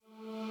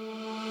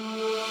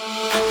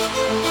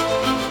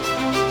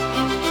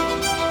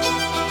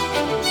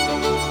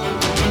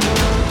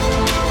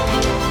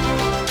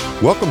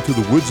Welcome to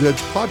the WoodsEdge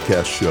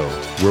podcast show,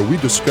 where we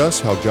discuss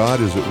how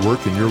God is at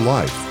work in your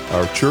life,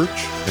 our church,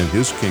 and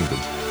His kingdom.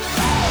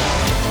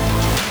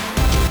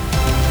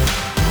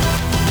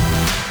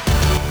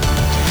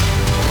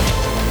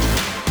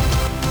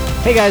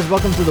 Hey guys,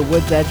 welcome to the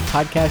WoodsEdge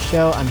podcast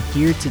show. I'm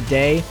here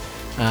today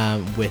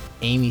with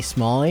Amy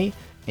Smalley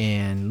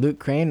and Luke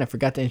Crane. I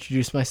forgot to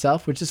introduce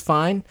myself, which is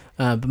fine,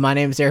 but my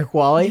name is Eric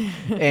Wally,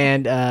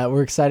 and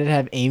we're excited to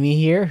have Amy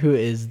here, who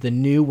is the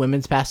new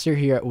women's pastor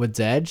here at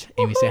WoodsEdge.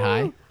 Amy, say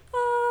hi.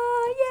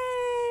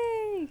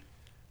 Yay!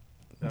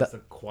 That's the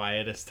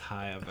quietest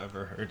hi I've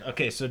ever heard.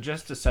 Okay, so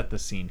just to set the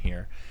scene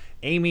here,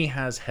 Amy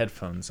has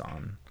headphones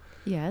on.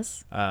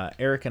 Yes.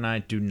 Eric and I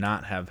do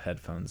not have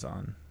headphones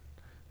on.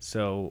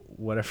 So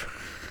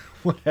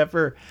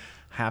whatever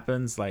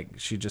happens, like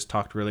she just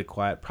talked really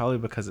quiet, probably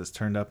because it's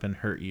turned up in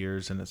her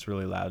ears and it's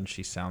really loud and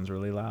she sounds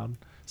really loud.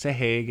 Say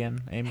hey again,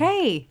 Amy.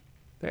 Hey.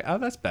 There, oh,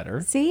 that's better.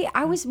 See,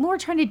 I was more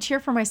trying to cheer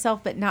for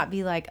myself, but not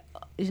be like,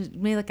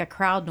 maybe like a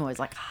crowd noise,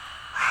 like.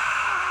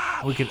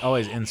 We could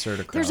always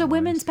insert a crowd There's a noise.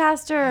 women's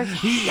pastor.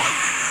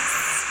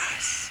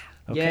 Yes.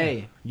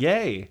 Okay.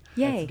 Yay.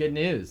 Yay. That's good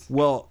news.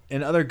 Well,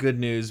 in other good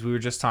news, we were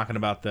just talking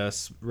about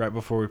this right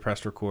before we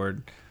pressed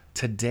record.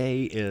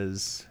 Today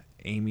is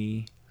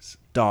Amy's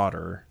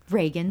daughter,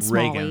 Reagan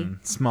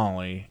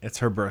Smalley. It's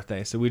her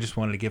birthday, so we just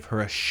wanted to give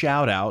her a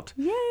shout out.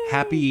 Yay.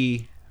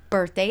 Happy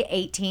Birthday,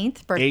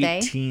 18th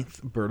birthday.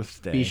 18th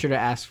birthday. Be sure to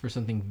ask for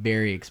something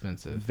very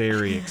expensive.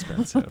 Very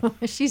expensive.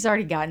 She's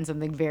already gotten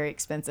something very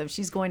expensive.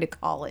 She's going to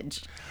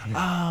college.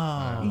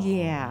 Oh.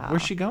 Yeah.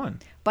 Where's she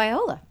going?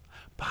 Biola.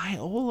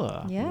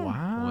 Biola. Yeah.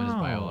 Wow. What is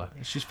Biola?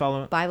 She's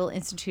following. Bible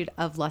Institute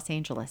of Los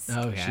Angeles.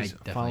 Okay, She's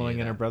following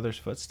in her brother's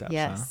footsteps.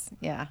 Yes. Huh?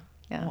 Yeah.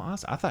 Yeah. Well,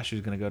 awesome. I thought she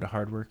was going to go to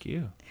Hard Work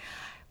U.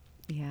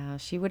 Yeah,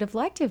 she would have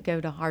liked to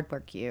go to Hard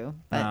Work U,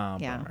 but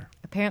yeah, bummer.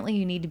 apparently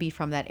you need to be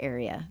from that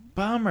area.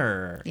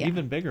 Bummer. Yeah.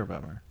 Even bigger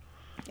bummer.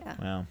 Yeah.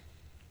 Well,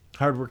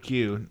 Hard Work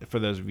U, for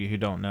those of you who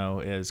don't know,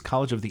 is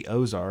College of the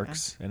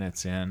Ozarks, and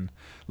it's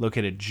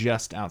located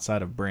just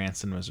outside of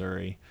Branson,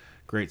 Missouri.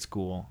 Great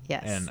school.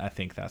 Yes. And I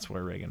think that's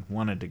where Reagan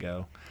wanted to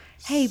go.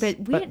 Hey, but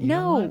you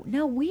know what?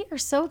 no, we are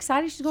so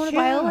excited she's going to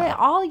Yeah. Biola.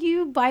 All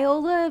you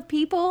Biola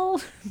people,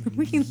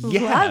 we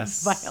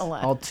Yes. love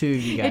Biola. All two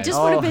of you guys. It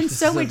just would have been this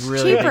so is much a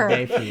really cheaper.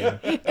 big day for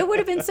you. It would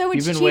have been so much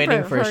You've been cheaper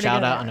waiting for her a to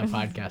shout go out on there. a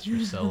podcast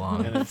for so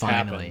long. And it's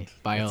Finally.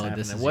 happened. Biola, It's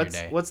this is happening. your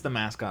day. What's the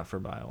mascot for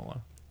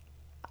Biola?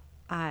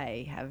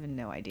 I have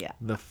no idea.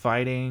 The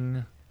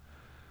Fighting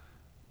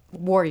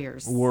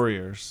Warriors.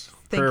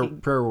 Prayer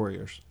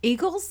Warriors.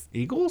 Eagles?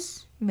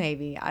 Eagles?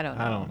 Maybe. I don't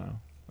know. I don't know.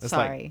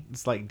 Sorry.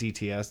 It's like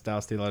DTS,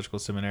 Dallas Theological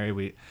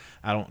Seminary.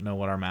 I don't know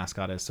what our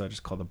mascot is, so I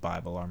just call the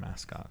Bible our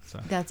mascot. So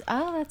That's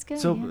good.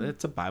 So yeah.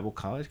 it's a Bible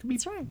college. It could be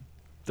That's right.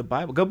 the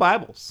Bible. Go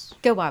Bibles.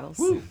 Go Bibles.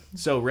 Woo.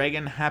 So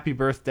Reagan, happy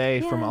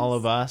birthday from all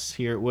of us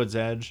here at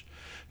WoodsEdge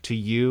to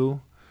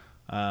you.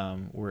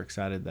 We're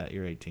excited that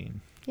you're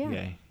 18. Yeah.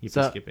 Yay.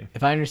 So, Skippy.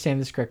 if I understand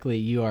this correctly,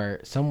 you are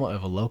somewhat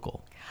of a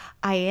local.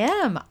 I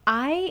am.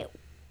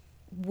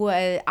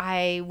 When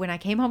I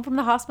came home from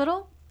the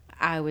hospital,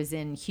 I was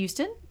in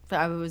Houston.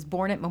 I was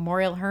born at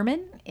Memorial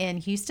Hermann in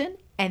Houston,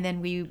 and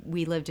then we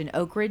lived in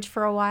Oak Ridge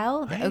for a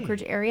while, the Oak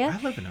Ridge area.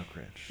 I live in Oak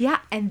Ridge. Yeah,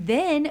 and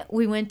then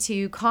we went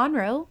to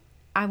Conroe.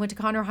 I went to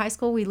Conroe High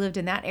School. We lived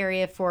in that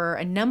area for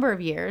a number of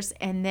years,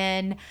 and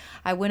then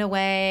I went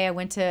away. I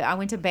went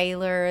to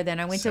Baylor. Then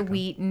I went to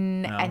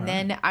Wheaton, and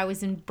then I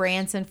was in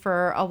Branson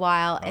for a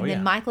while. And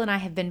then Michael and I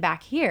have been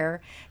back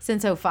here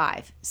since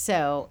 2005.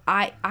 So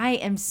I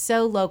am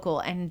so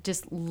local and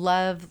just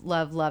love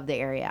the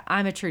area.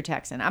 I'm a true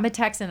Texan. I'm a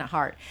Texan at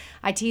heart.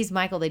 I tease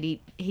Michael that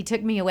he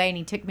took me away and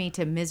he took me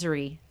to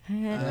Misery.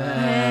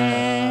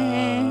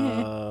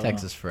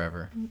 Texas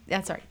forever.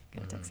 That's right.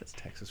 Go Texas.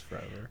 Texas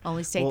forever.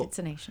 Only state that's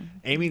a nation.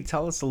 Amy,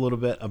 tell us a little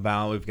bit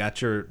about, we've got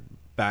your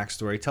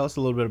backstory. Tell us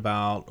a little bit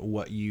about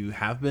what you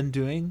have been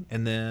doing,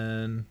 and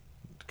then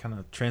kind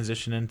of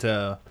transition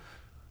into,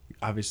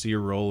 obviously,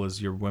 your role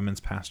as your women's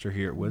pastor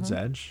here at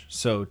WoodsEdge.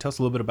 So tell us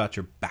a little bit about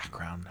your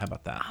background. How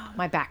about that?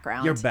 My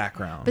background. Your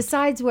background.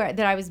 Besides that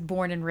I was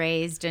born and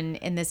raised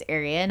in this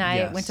area, and I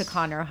Yes. went to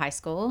Conroe High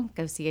School.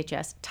 Go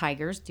CHS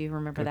Tigers. Do you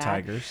remember Go that?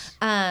 Tigers.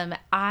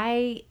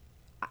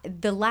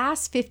 The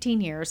last 15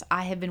 years,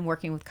 I have been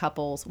working with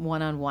couples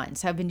one-on-one.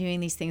 So I've been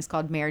doing these things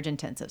called marriage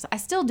intensives. I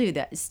still do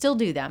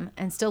them,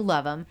 and still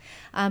love them.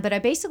 But I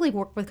basically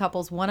work with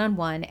couples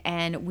one-on-one,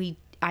 and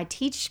I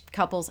teach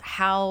couples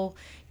how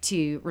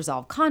to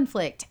resolve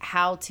conflict,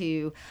 how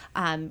to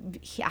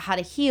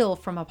heal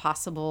from a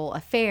possible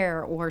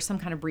affair or some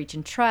kind of breach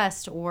in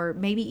trust, or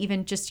maybe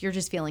even you're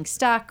just feeling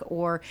stuck,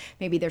 or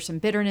maybe there's some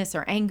bitterness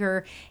or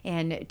anger,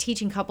 and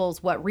teaching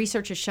couples what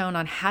research has shown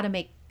on how to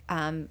make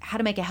how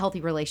to make a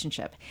healthy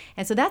relationship.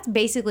 And so that's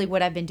basically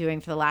what I've been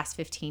doing for the last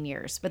 15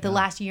 years. But the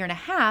last year and a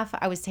half,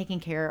 I was taking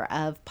care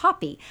of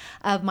Poppy,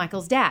 of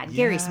Michael's dad,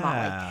 Gary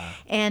Smalley.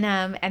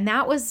 And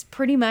that was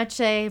pretty much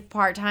a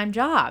part-time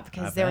job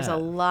because there was a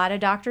lot of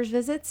doctor's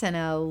visits and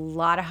a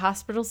lot of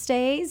hospital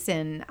stays,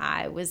 and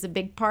I was a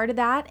big part of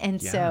that.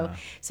 And so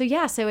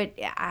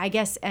I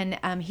guess,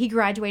 and he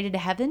graduated to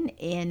heaven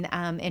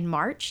in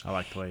March. I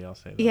like the way y'all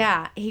say that.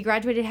 Yeah, he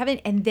graduated to heaven,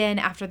 and then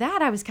after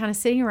that, I was kind of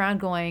sitting around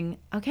going,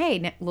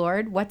 "Okay,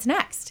 Lord, what's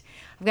next?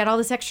 I've got all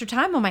this extra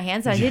time on my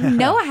hands that I didn't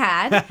know I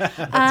had,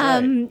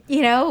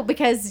 right.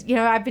 Because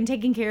I've been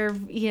taking care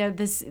of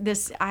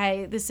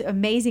this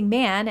amazing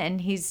man,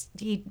 and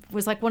he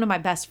was like one of my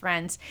best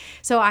friends.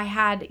 So I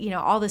had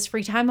all this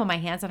free time on my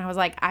hands, and I was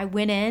like, I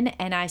went in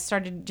and I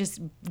started just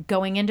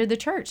going into the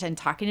church and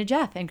talking to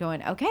Jeff and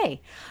going,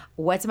 okay,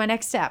 what's my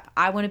next step?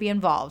 I want to be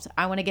involved.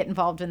 I want to get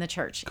involved in the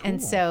church, cool.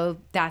 And so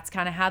that's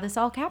kind of how this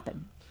all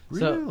happened.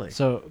 Really?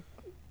 So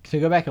to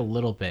go back a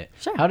little bit,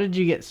 sure. How did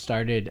you get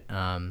started?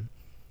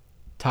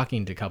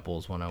 Talking to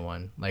couples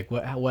one-on-one, like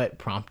what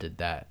prompted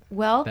that?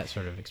 Well, that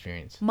sort of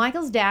experience.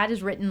 Michael's dad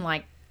has written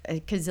like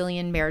a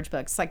gazillion marriage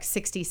books, like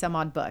 60 some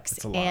odd books.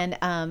 That's a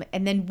lot.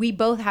 And then we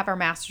both have our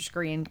master's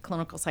degree in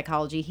clinical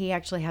psychology. He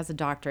actually has a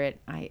doctorate.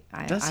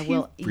 Does he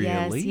really?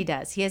 Yes, he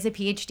does. He has a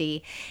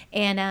PhD.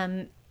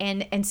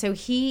 And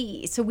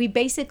so we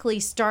basically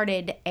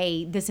started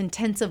this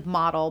intensive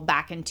model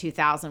back in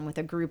 2000 with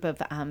a group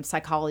of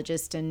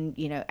psychologists and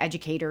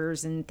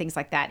educators and things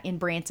like that in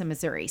Branson,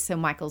 Missouri. So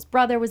Michael's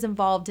brother was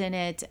involved in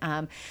it,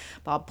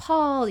 Bob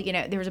Paul.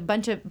 There was a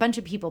bunch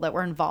of people that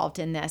were involved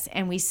in this,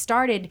 and we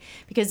started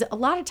because a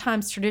lot of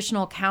times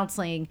traditional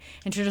counseling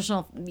and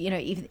traditional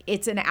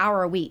it's an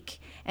hour a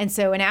week, and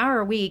so an hour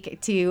a week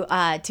to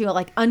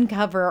like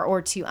uncover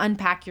or to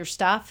unpack your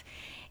stuff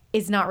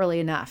is not really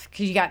enough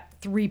because you got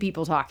 3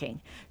 people talking.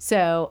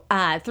 So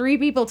 3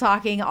 people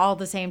talking all at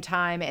the same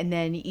time, and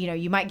then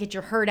you might get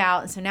your hurt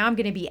out, and so now I'm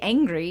going to be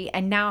angry,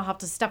 and now I'll have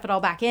to stuff it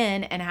all back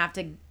in and have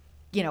to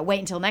wait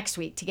until next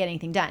week to get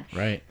anything done.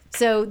 Right.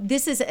 So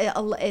this is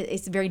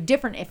it's very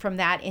different from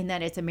that in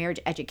that it's a marriage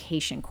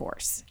education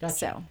course. Gotcha.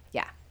 So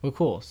yeah. Well,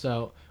 cool.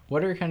 So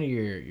what are kind of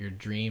your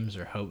dreams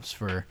or hopes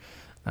for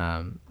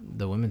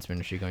the women's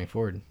ministry going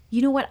forward?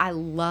 You know what I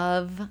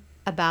love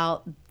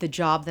about the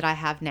job that I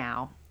have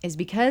now is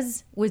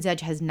because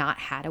WoodsEdge has not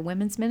had a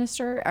women's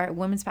minister or a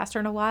women's pastor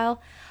in a while.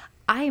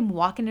 I am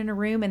walking in a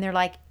room and they're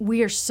like,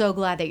 "We are so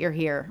glad that you're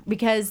here,"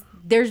 because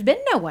there's been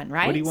no one,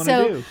 right? What do you want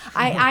to do?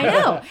 I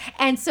know.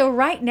 And so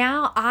right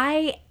now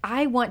I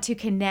want to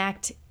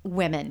connect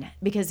women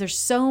because there's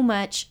so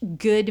much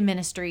good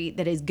ministry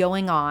that is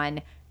going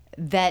on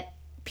that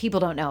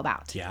people don't know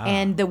about. Yeah.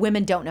 And the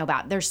women don't know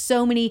about. There's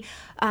so many,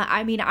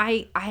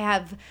 I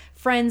have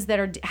friends that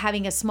are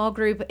having a small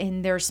group,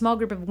 and they're a small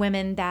group of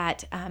women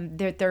that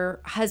their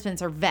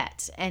husbands are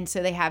vets, and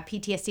so they have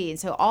PTSD, and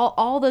so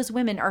all those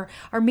women are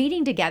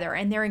meeting together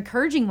and they're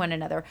encouraging one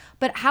another.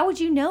 But how would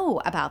you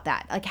know about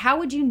that? Like, how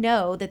would you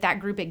know that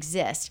group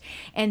exists?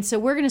 And so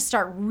we're going to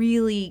start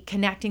really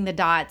connecting the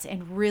dots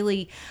and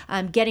really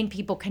getting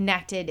people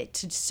connected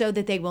so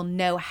that they will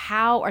know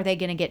how are they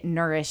going to get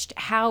nourished,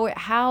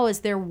 how is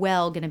their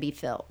well going to be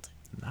filled.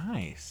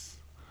 Nice.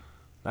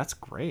 That's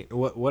great.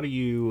 What are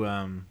you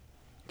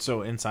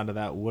so inside of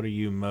that, what are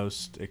you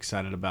most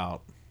excited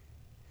about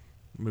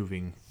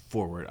moving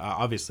forward?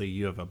 Obviously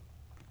you have a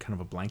kind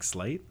of a blank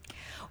slate.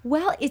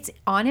 Well, it's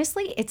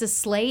a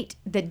slate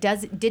that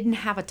didn't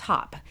have a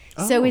top.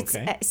 Oh, so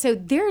okay. So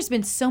there's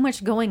been so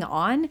much going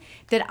on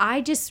that I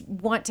just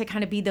want to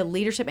kind of be the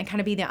leadership and kind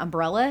of be the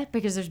umbrella,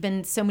 because there's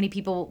been so many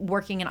people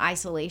working in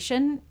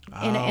isolation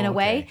in a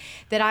way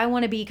that I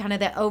want to be kind of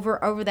the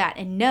over that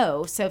and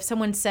know. So if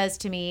someone says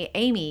to me,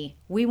 "Amy,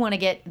 we want to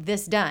get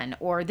this done,"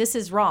 or "This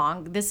is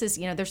wrong. This is,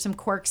 there's some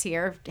quirks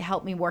here to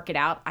help me work it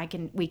out,"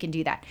 we can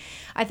do that.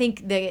 I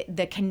think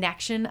the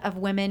connection of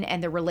women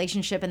and the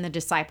relationship and the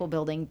disciple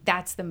building,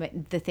 that's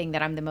the thing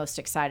that I'm the most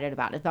excited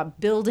about. It's about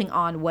building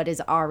on what is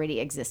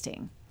already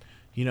existing.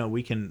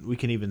 We can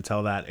even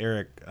tell that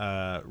Eric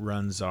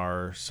runs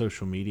our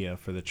social media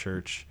for the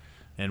church,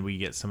 and we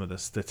get some of the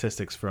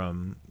statistics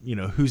from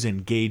who's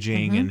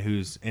engaging and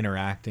who's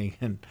interacting,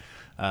 and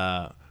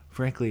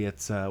frankly,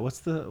 it's what's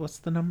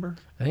the number?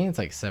 I think it's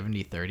like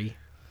 70-30.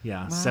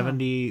 Yeah, wow.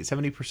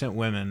 70%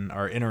 women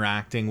are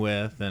interacting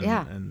with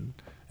and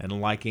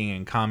liking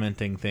and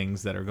commenting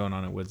things that are going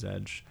on at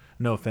WoodsEdge.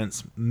 No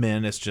offense,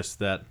 men. It's just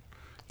that.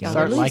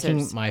 Start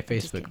liking my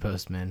Facebook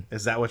post, man.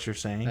 Is that what you're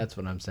saying? That's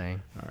what I'm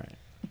saying. All right.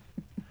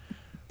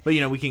 But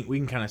we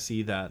can kind of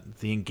see that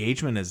the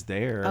engagement is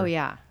there. Oh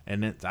yeah.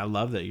 And I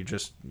love that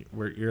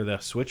you're the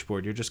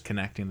switchboard. You're just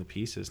connecting the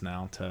pieces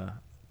now to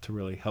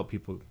really help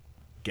people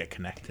get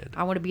connected.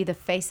 I want to be the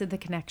face of the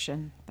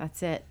connection.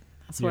 That's it.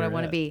 That's what I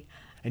want to be.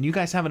 And you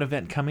guys have an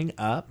event coming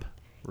up,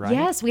 right?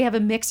 Yes, we have a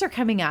mixer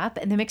coming up,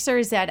 and the mixer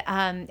is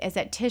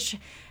at Tisch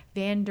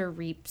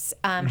Vanderreep's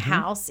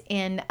house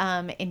in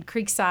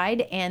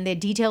Creekside, and the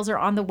details are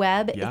on the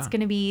web. Yeah. It's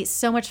going to be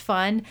so much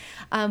fun.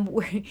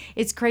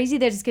 It's crazy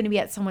that it's going to be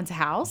at someone's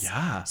house.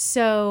 Yeah.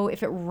 So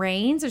if it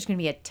rains, there's going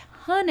to be a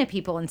ton of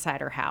people inside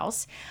her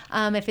house.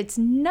 If it's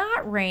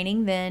not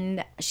raining,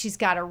 then she's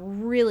got a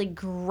really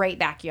great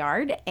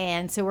backyard,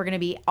 and so we're going to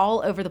be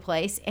all over the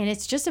place. And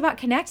it's just about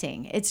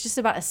connecting. It's just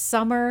about a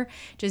summer,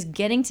 just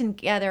getting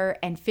together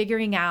and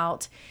figuring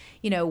out,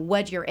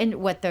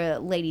 what the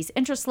ladies'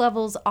 interest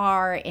levels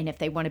are, and if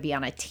they want to be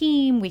on a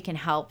team, we can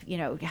help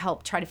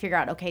try to figure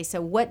out, okay,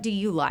 so what do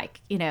you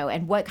like,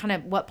 and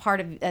what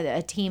part of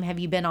a team have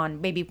you been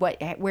on? Maybe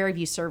where have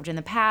you served in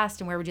the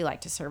past, and where would you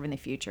like to serve in the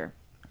future?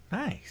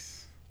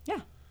 Nice.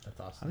 Yeah, That's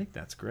awesome. I think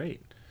that's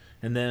great.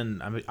 And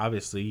then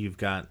obviously you've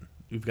got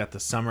the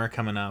summer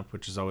coming up,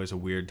 which is always a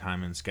weird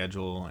time in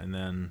schedule, and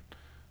then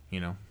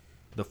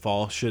the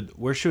fall.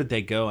 Where should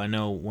they go? I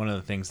know one of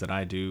the things that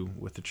I do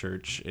with the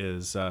church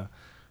is I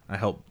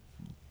help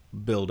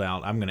build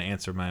out. I'm going to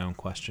answer my own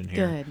question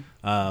here. good.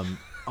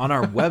 On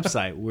our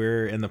website,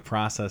 we're in the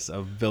process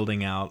of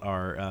building out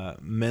our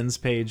men's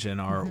page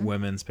and our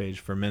women's page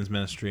for men's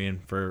ministry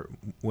and for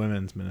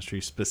women's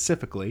ministry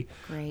specifically.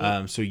 Great.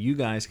 So you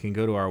guys can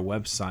go to our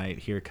website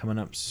here coming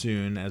up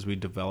soon as we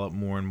develop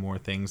more and more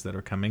things that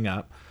are coming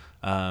up.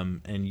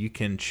 And you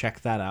can check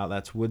that out.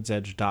 That's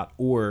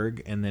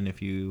woodsedge.org. And then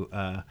if you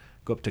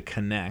go up to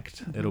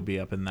connect, it'll be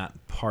up in that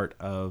part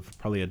of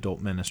probably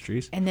adult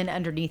ministries. And then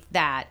underneath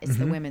that is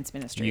the women's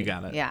ministry. You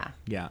got it. Yeah.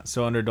 Yeah.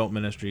 So under adult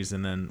ministries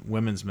and then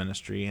women's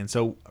ministry. And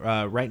so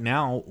right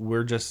now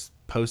we're just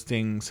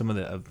posting some of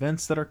the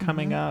events that are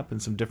coming up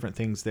and some different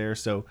things there.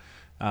 So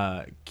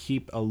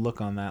keep a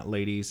look on that,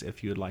 ladies,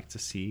 if you would like to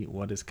see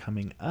what is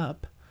coming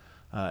up.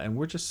 And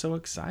we're just so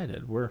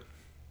excited.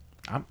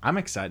 I'm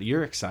excited.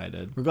 You're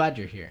excited. We're glad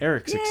you're here.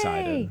 Eric's Yay!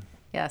 excited.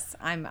 Yes,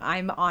 I'm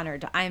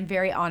honored. I'm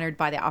very honored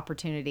by the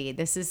opportunity.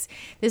 This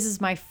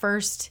is my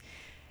first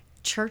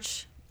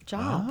church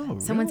job. Oh,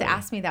 Someone's really?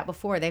 asked me that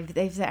before.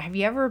 They've said, "Have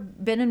you ever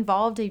been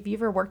involved? Have you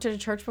ever worked at a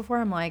church before?"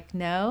 I'm like,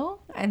 "No,"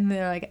 and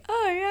they're like,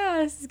 "Oh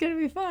yeah, this is gonna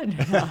be fun."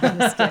 No, I'm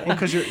just kidding. Well,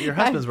 because your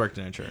husband's worked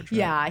in a church, right?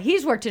 Yeah,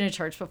 he's worked in a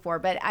church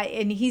before,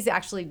 and he's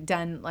actually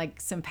done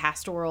like some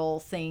pastoral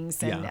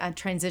things and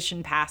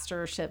transition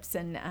pastorships,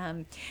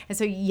 and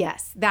so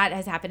yes, that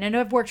has happened. And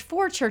I've worked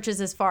for churches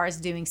as far as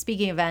doing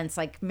speaking events,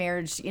 like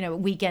marriage,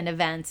 weekend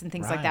events and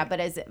things like that.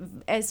 Right. But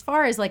as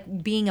far as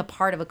like being a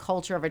part of a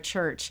culture of a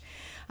church,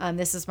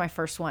 this is my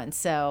first one,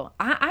 so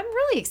I'm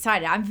really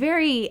excited. I'm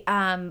very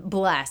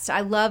blessed.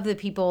 I love the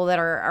people that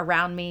are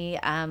around me.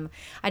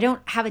 I don't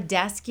have a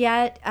desk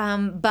yet,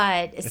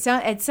 but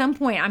at some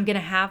point I'm going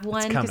to have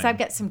one because I've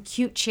got some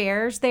cute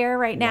chairs there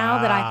right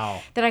now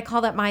Wow. that I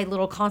call that my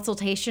little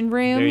consultation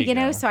room. There you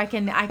go. So I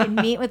can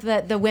meet with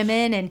the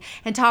women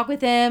and talk with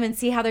them and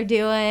see how they're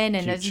doing. And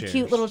Cute there's chairs.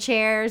 cute little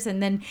chairs.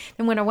 And then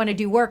when I want to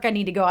do work, I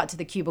need to go out to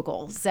the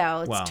cubicle.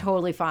 So it's Wow.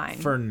 totally fine.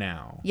 For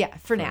now. Yeah,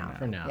 for now.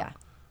 For now. Yeah.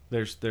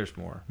 There's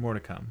more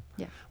to come.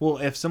 Yeah. Well,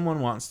 if someone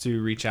wants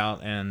to reach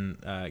out and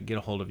get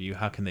a hold of you,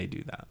 how can they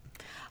do that?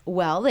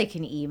 Well, they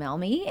can email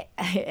me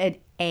at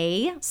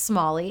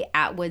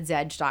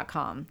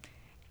smalley@woodsedge.com.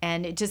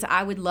 And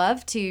I would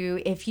love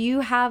to, if you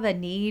have a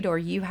need or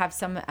you have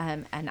some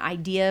an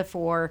idea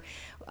for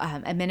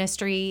a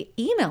ministry,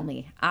 email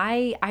me.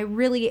 I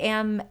really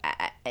am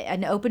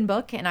an open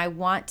book, and I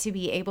want to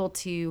be able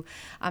to,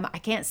 I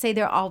can't say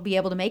that I'll be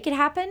able to make it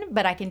happen,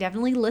 but I can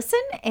definitely listen,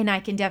 and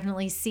I can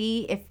definitely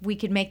see if we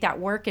could make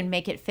that work and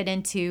make it fit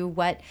into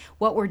what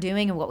we're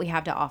doing and what we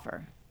have to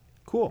offer.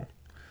 Cool.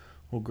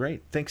 Well,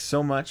 great. Thanks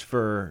so much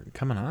for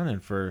coming on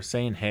and for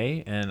saying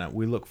hey. And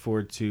we look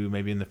forward to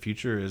maybe in the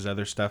future as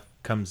other stuff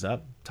comes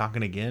up,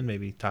 talking again,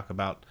 maybe talk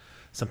about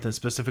something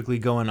specifically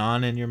going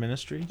on in your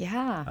ministry.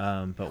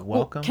 Yeah. But Well,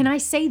 welcome. can I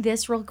say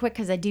this real quick?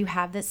 Because I do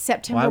have this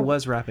September. Well, I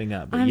was wrapping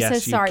up, but I'm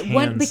yes, so sorry. you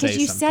can Because say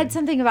you something. said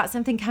something about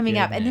something coming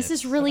up, and this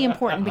is really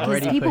important because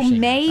Already people pushing it.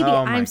 may be.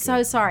 Oh, my I'm so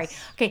goodness. sorry.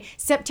 Okay,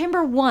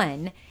 September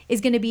 1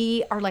 is going to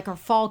be our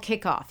fall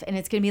kickoff, and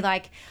it's going to be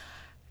like.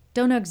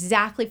 Don't know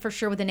exactly for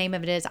sure what the name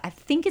of it is. I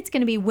think it's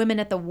going to be Women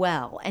at the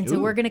Well. And so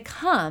we're going to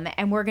come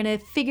and we're going to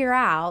figure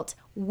out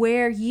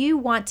where you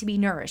want to be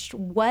nourished.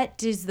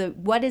 What is the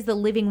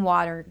living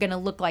water going to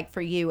look like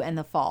for you in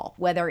the fall?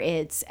 Whether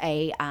it's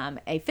a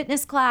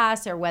fitness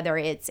class or whether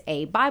it's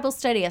a Bible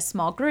study, a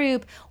small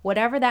group,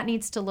 whatever that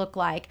needs to look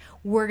like,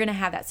 we're going to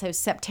have that. So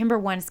September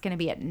 1 is going to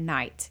be at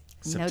night.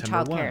 No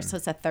September 1. childcare. So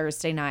it's a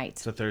Thursday night.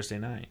 It's a Thursday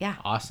night. Yeah.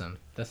 Awesome.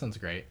 That sounds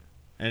great.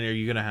 And are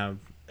you going to have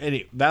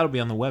that'll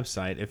be on the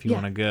website if you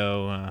Yeah. want to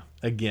go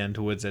again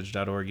to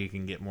woodsedge.org. You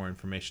can get more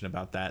information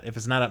about that. If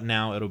it's not up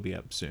now, it'll be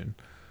up soon.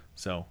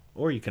 So,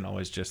 or you can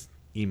always just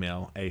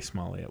email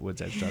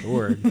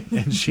smalley@woodsedge.org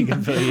and she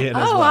can fill you in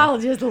as well. I'll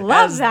just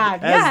love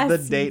that. As Yes. the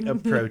date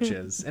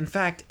approaches. In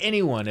fact, if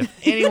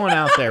anyone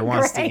out there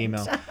wants to Great.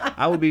 email,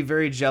 I would be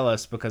very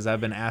jealous because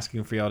I've been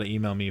asking for y'all to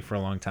email me for a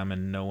long time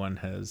and no one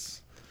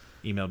has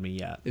emailed me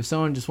yet. If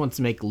someone just wants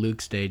to make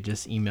Luke's day,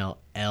 just email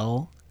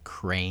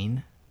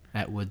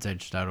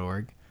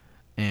lcrane@woodsedge.org,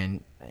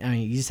 And I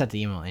mean, you just have to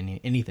email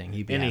anything.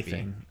 He'd be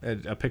anything.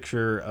 happy. A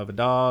picture of a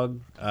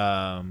dog,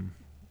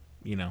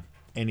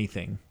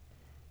 anything.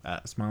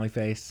 Smiley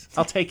face.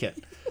 I'll take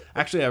it.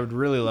 Actually, I would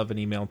really love an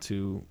email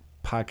to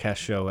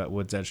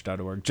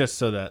podcastshow@woodsedge.org just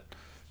so that,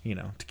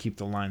 to keep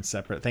the lines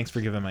separate. Thanks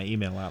for giving my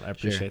email out. I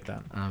appreciate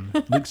that.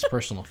 Luke's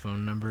personal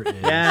phone number is...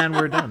 Yeah, and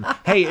we're done.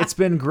 Hey, it's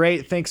been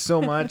great. Thanks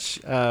so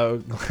much.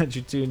 Glad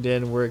you tuned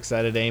in. We're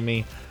excited,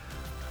 Amy.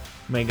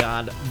 May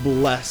God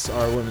bless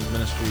our women's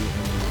ministry.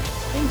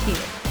 Thank you.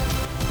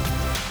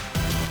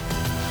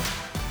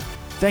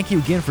 Thank you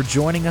again for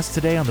joining us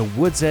today on the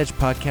Woods Edge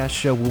Podcast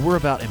Show, where we're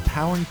about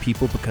empowering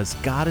people because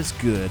God is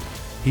good,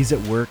 He's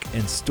at work,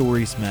 and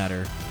stories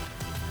matter.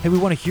 Hey, we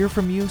want to hear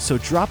from you, so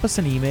drop us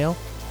an email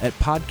at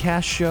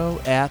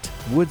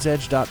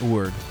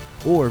podcastshow@woodsedge.org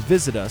or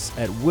visit us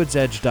at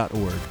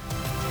woodsedge.org.